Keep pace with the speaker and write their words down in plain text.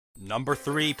Number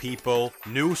 3, people.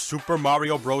 New Super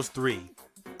Mario Bros. 3.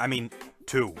 I mean,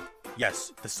 2.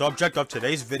 Yes, the subject of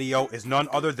today's video is none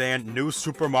other than New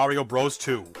Super Mario Bros.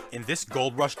 2. In this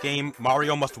Gold Rush game,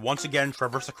 Mario must once again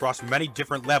traverse across many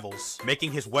different levels,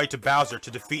 making his way to Bowser to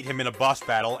defeat him in a boss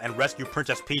battle and rescue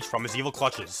Princess Peach from his evil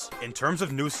clutches. In terms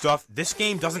of new stuff, this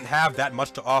game doesn't have that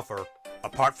much to offer,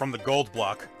 apart from the gold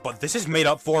block, but this is made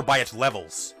up for by its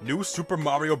levels. New Super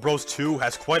Mario Bros. 2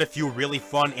 has quite a few really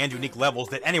fun and unique levels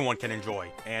that anyone can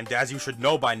enjoy, and as you should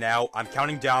know by now, I'm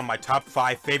counting down my top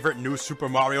 5 favorite New Super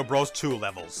Mario Bros. 2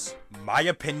 levels. My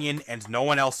opinion and no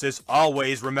one else's,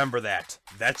 always remember that.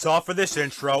 That's all for this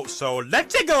intro, so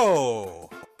let's go!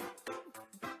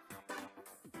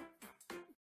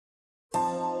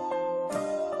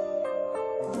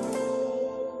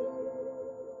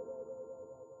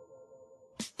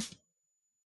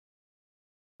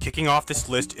 Kicking off this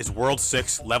list is World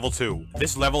 6, Level 2.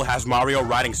 This level has Mario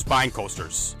riding spine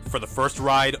coasters. For the first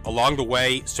ride, along the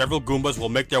way, several Goombas will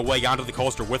make their way onto the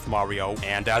coaster with Mario,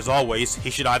 and as always,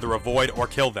 he should either avoid or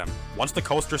kill them. Once the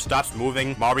coaster stops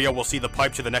moving, Mario will see the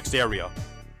pipe to the next area.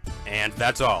 And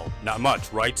that's all. Not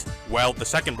much, right? Well, the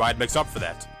second ride makes up for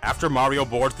that. After Mario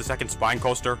boards the second spine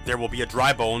coaster, there will be a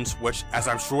Dry Bones, which, as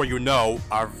I'm sure you know,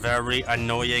 are very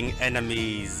annoying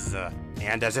enemies.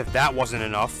 And as if that wasn't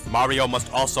enough, Mario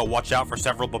must also watch out for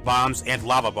several bombs and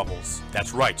lava bubbles.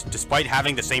 That's right, despite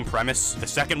having the same premise, the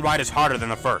second ride is harder than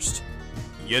the first.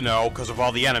 You know, because of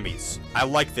all the enemies. I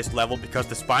like this level because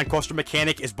the spine coaster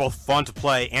mechanic is both fun to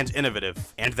play and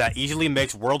innovative, and that easily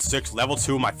makes World 6 Level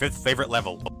 2 my 5th favorite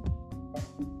level.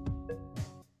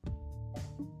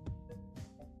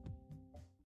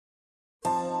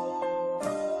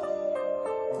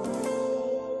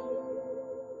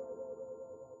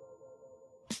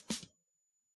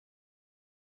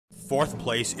 Fourth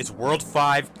place is World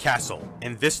 5, Castle.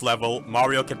 In this level,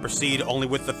 Mario can proceed only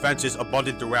with the fences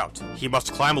abundant throughout. He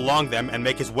must climb along them and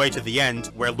make his way to the end,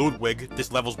 where Ludwig,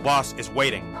 this level's boss, is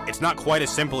waiting. It's not quite as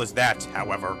simple as that,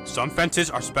 however. Some fences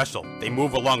are special. They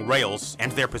move along rails, and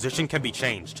their position can be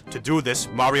changed. To do this,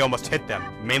 Mario must hit them,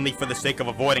 mainly for the sake of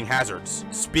avoiding hazards.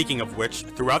 Speaking of which,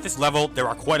 throughout this level, there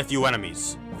are quite a few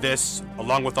enemies. This,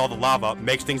 along with all the lava,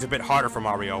 makes things a bit harder for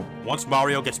Mario. Once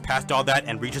Mario gets past all that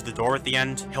and reaches the door at the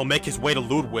end, he'll make his way to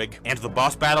Ludwig, and the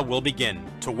boss battle will begin.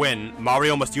 To win,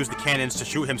 Mario must use the cannons to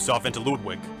shoot himself into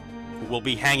Ludwig, who will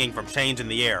be hanging from chains in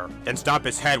the air, then stomp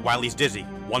his head while he's dizzy.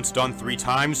 Once done 3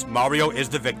 times, Mario is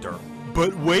the victor.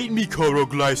 But wait, Mikoro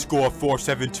Gliscore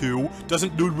 472,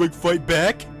 doesn't Ludwig fight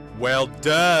back? Well,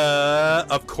 duh!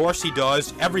 Of course he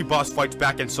does. Every boss fights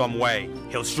back in some way.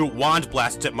 He'll shoot wand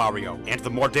blasts at Mario, and the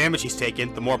more damage he's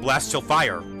taken, the more blasts he'll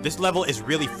fire. This level is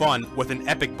really fun with an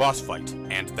epic boss fight.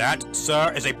 And that,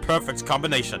 sir, is a perfect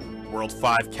combination. World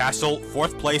 5 Castle,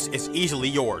 4th place is easily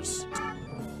yours.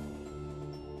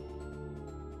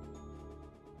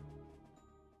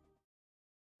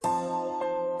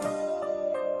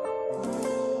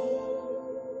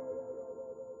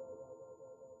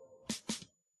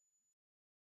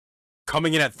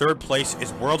 Coming in at 3rd place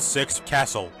is World 6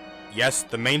 Castle. Yes,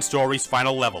 the main story's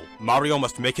final level. Mario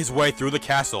must make his way through the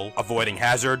castle, avoiding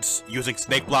hazards, using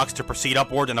snake blocks to proceed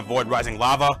upward and avoid rising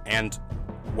lava, and...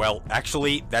 well,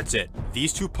 actually, that's it.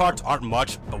 These 2 parts aren't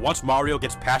much, but once Mario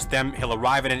gets past them, he'll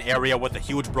arrive in an area with a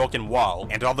huge broken wall,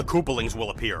 and all the Koopalings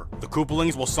will appear. The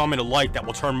Koopalings will summon a light that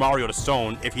will turn Mario to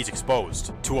stone if he's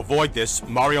exposed. To avoid this,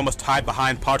 Mario must hide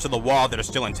behind parts of the wall that are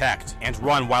still intact, and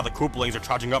run while the Koopalings are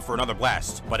charging up for another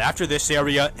blast. But after this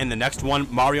area, in the next one,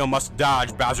 Mario must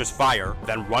dodge Bowser's fire,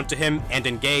 then run to him and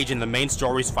engage in the main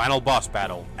story's final boss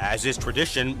battle. As is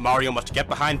tradition, Mario must get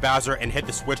behind Bowser and hit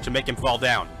the switch to make him fall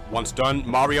down. Once done,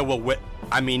 Mario will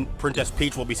Princess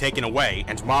Peach will be taken away,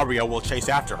 and Mario will chase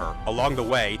after her. Along the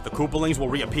way, the Koopalings will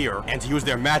reappear, and use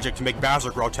their magic to make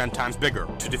Bowser grow 10 times bigger.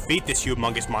 To defeat this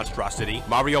humongous monstrosity,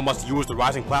 Mario must use the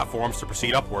rising platforms to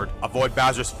proceed upward, avoid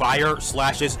Bowser's fire,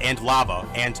 slashes, and lava,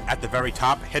 and at the very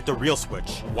top, hit the real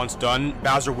switch. Once done,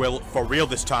 Bowser will, for real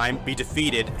this time, be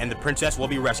defeated, and the princess will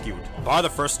be rescued. Bar the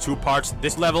first 2 parts,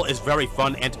 this level is very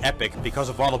fun and epic because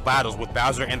of all the battles with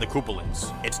Bowser and the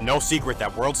Koopalings. It's no secret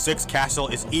that World 6 Castle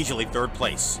is easily 3rd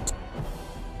place.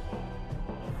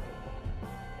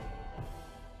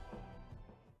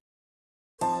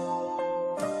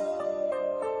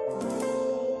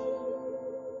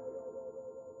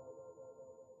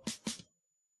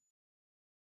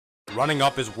 Running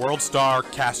up is World Star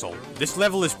Castle. This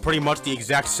level is pretty much the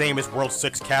exact same as World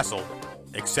 6 Castle,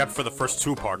 except for the first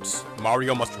two parts.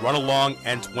 Mario must run along,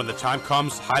 and when the time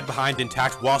comes, hide behind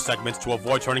intact wall segments to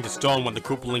avoid turning to stone when the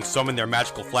Koopalings summon their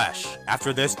magical flash.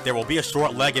 After this, there will be a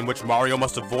short leg in which Mario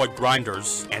must avoid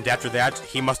grinders, and after that,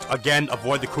 he must again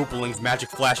avoid the Koopalings' magic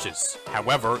flashes.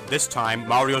 However, this time,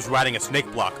 Mario's riding a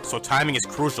snake block, so timing is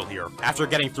crucial here. After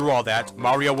getting through all that,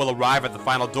 Mario will arrive at the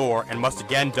final door and must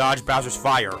again dodge Bowser's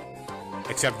fire.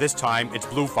 Except this time, it's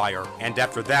blue fire, and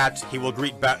after that, he will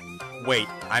greet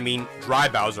Dry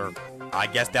Bowser. I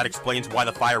guess that explains why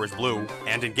the fire is blue,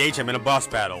 and engage him in a boss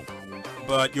battle.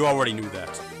 But you already knew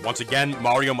that. Once again,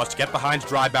 Mario must get behind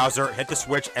Dry Bowser, hit the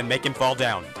switch, and make him fall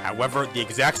down. However, the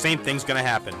exact same thing's gonna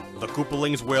happen. The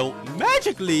Koopalings will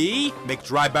magically make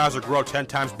Dry Bowser grow 10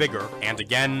 times bigger, and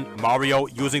again, Mario,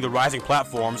 using the rising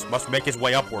platforms, must make his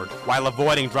way upward, while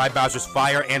avoiding Dry Bowser's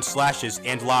fire and slashes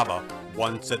and lava.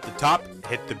 Once at the top,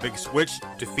 hit the big switch,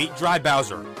 defeat Dry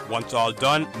Bowser. Once all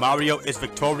done, Mario is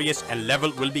victorious and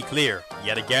level will be clear.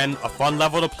 Yet again, a fun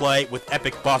level to play with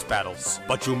epic boss battles.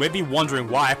 But you may be wondering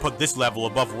why I put this level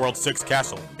above World 6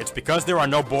 Castle. It's because there are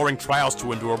no boring trials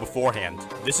to endure beforehand.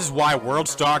 This is why World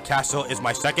Star Castle is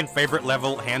my second favorite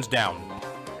level, hands down.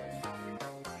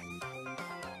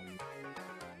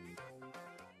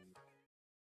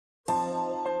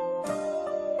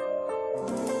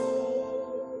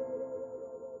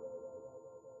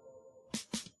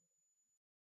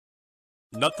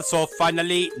 Nut the Soul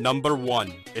finally, number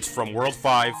 1. It's from World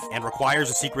 5, and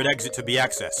requires a secret exit to be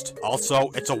accessed.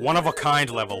 Also, it's a one-of-a-kind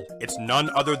level. It's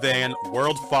none other than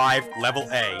World 5, Level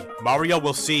A. Mario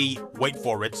will see, wait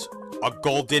for it, a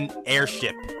golden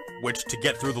airship, which to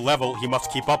get through the level, he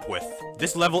must keep up with.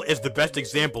 This level is the best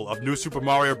example of New Super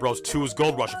Mario Bros. 2's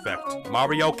Gold Rush effect.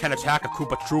 Mario can attack a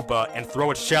Koopa Troopa and throw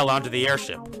its shell onto the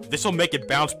airship. This will make it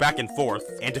bounce back and forth,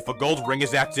 and if a gold ring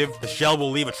is active, the shell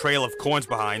will leave a trail of coins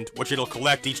behind, which it'll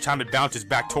collect each time it bounces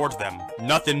back towards them.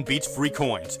 Nothing beats free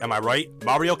coins, am I right?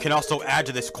 Mario can also add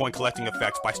to this coin collecting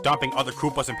effect by stomping other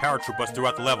Koopas and Paratroopas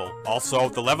throughout the level. Also,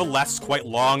 the level lasts quite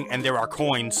long, and there are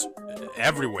coins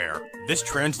everywhere. This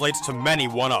translates to many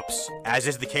 1-ups. As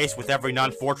is the case with every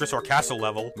non-fortress or castle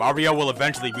level, Mario will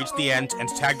eventually reach the end and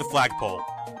tag the flagpole,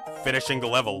 finishing the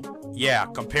level. Yeah,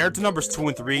 compared to numbers 2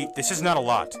 and 3, this is not a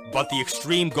lot, but the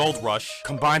extreme gold rush,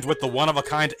 combined with the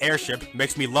one-of-a-kind airship,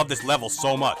 makes me love this level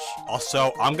so much.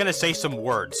 Also, I'm gonna say some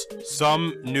words.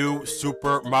 Some new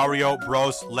Super Mario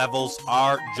Bros. Levels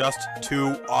are just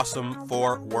too awesome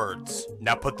for words.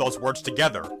 Now put those words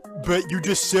together. But you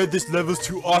just said this level's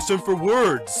too awesome for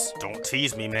words. Don't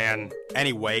tease me, man.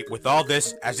 Anyway, with all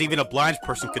this, as even a blind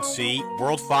person could see,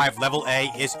 World 5 Level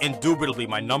A is indubitably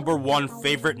my number 1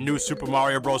 favorite new Super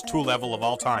Mario Bros. 2 level of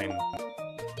all time.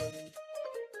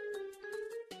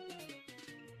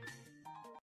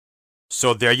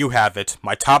 So there you have it,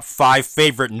 my top 5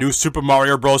 favorite new Super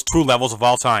Mario Bros. 2 levels of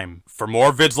all time. For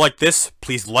more vids like this,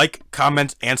 please like,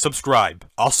 comment, and subscribe.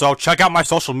 Also, check out my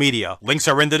social media, links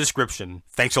are in the description.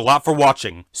 Thanks a lot for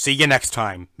watching, see you next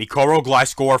time. Mikoro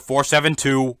Glyscore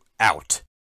 472, out.